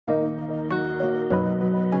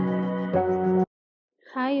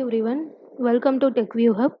Hi everyone, welcome to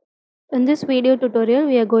CodeViewHub. In this video tutorial,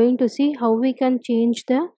 we are going to see how we can change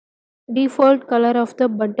the default color of the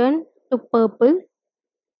button to purple.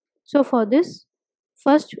 So for this,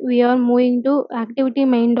 first we are moving to activity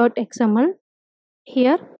main.xml.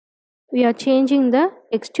 Here we are changing the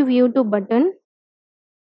text view to button.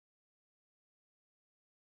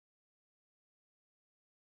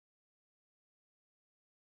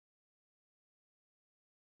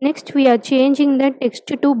 Next we are changing the text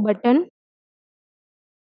to button.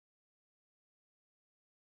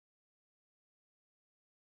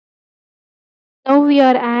 Now we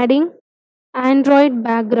are adding Android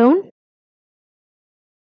background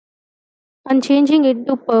and changing it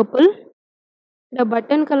to purple. The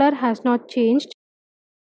button color has not changed.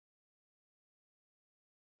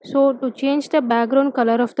 So to change the background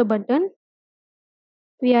color of the button,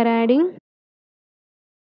 we are adding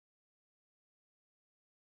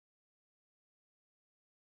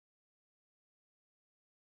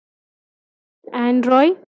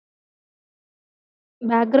Android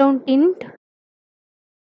background tint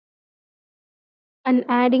and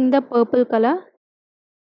adding the purple color.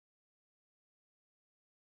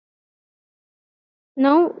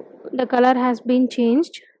 Now the color has been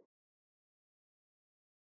changed.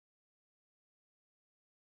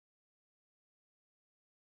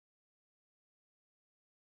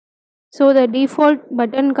 So the default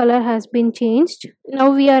button color has been changed.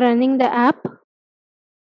 Now we are running the app.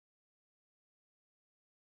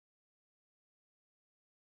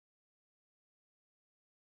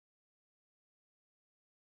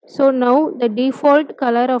 So now the default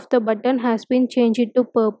color of the button has been changed to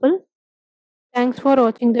purple. Thanks for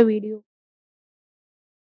watching the video.